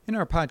In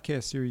our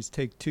podcast series,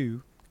 Take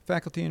Two,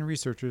 faculty and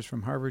researchers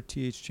from Harvard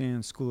T.H.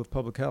 School of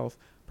Public Health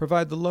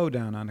provide the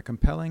lowdown on a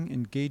compelling,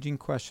 engaging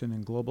question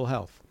in global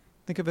health.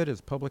 Think of it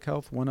as Public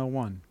Health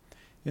 101.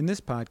 In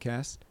this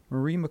podcast,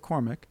 Marie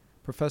McCormick,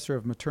 professor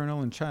of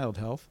maternal and child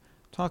health,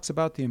 talks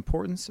about the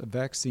importance of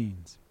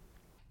vaccines.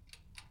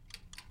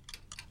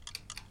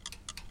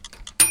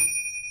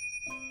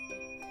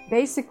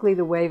 Basically,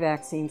 the way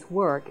vaccines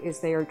work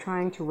is they are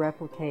trying to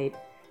replicate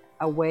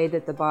a way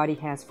that the body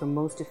has for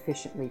most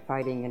efficiently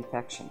fighting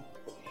infection.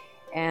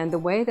 And the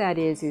way that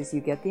is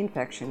you get the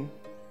infection,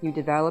 you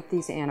develop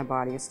these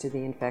antibodies to the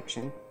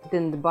infection,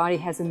 then the body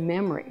has a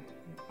memory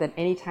that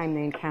anytime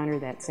they encounter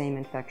that same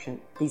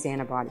infection, these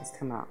antibodies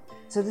come out.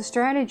 So the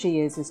strategy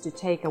is to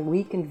take a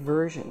weakened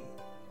version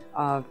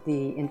of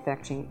the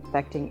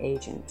infecting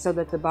agent so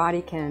that the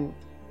body can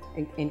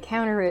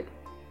encounter it,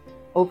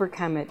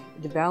 overcome it,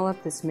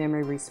 develop this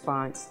memory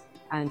response,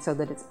 and so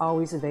that it's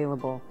always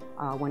available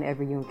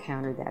whenever you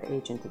encounter that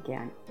agent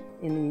again.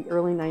 In the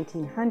early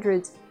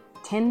 1900s,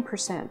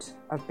 10%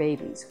 of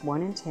babies,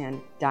 1 in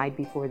 10, died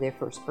before their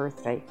first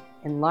birthday,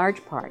 in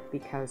large part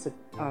because of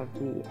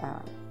the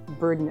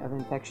burden of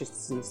infectious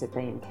disease that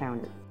they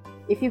encountered.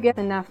 If you get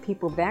enough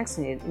people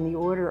vaccinated in the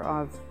order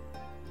of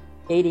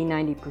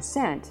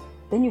 80-90%,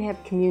 then you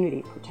have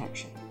community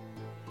protection.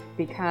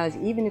 Because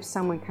even if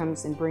someone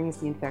comes and brings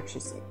the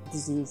infectious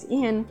disease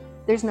in,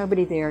 there's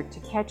nobody there to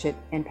catch it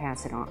and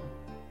pass it on.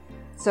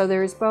 So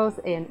there is both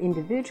an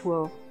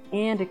individual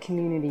and a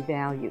community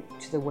value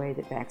to the way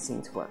that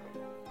vaccines work.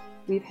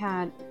 We've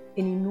had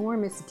an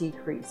enormous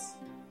decrease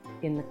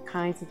in the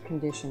kinds of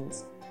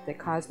conditions that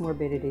cause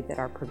morbidity that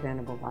are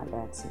preventable by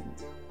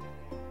vaccines.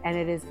 And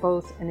it is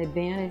both an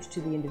advantage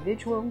to the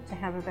individual to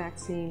have a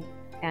vaccine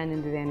and an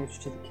advantage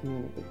to the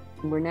community.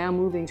 And we're now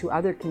moving to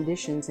other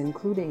conditions,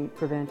 including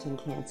preventing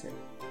cancer.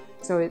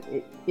 So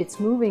it's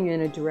moving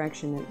in a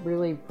direction that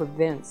really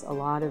prevents a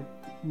lot of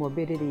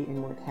morbidity and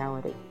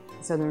mortality.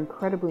 So they're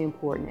incredibly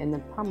important, and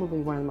they're probably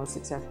one of the most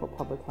successful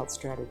public health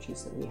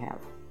strategies that we have.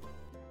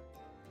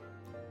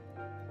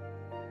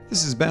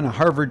 This has been a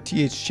Harvard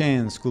T.H.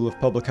 School of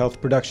Public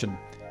Health production.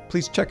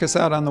 Please check us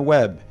out on the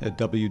web at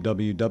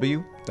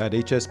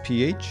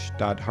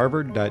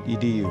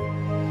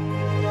www.hsph.harvard.edu.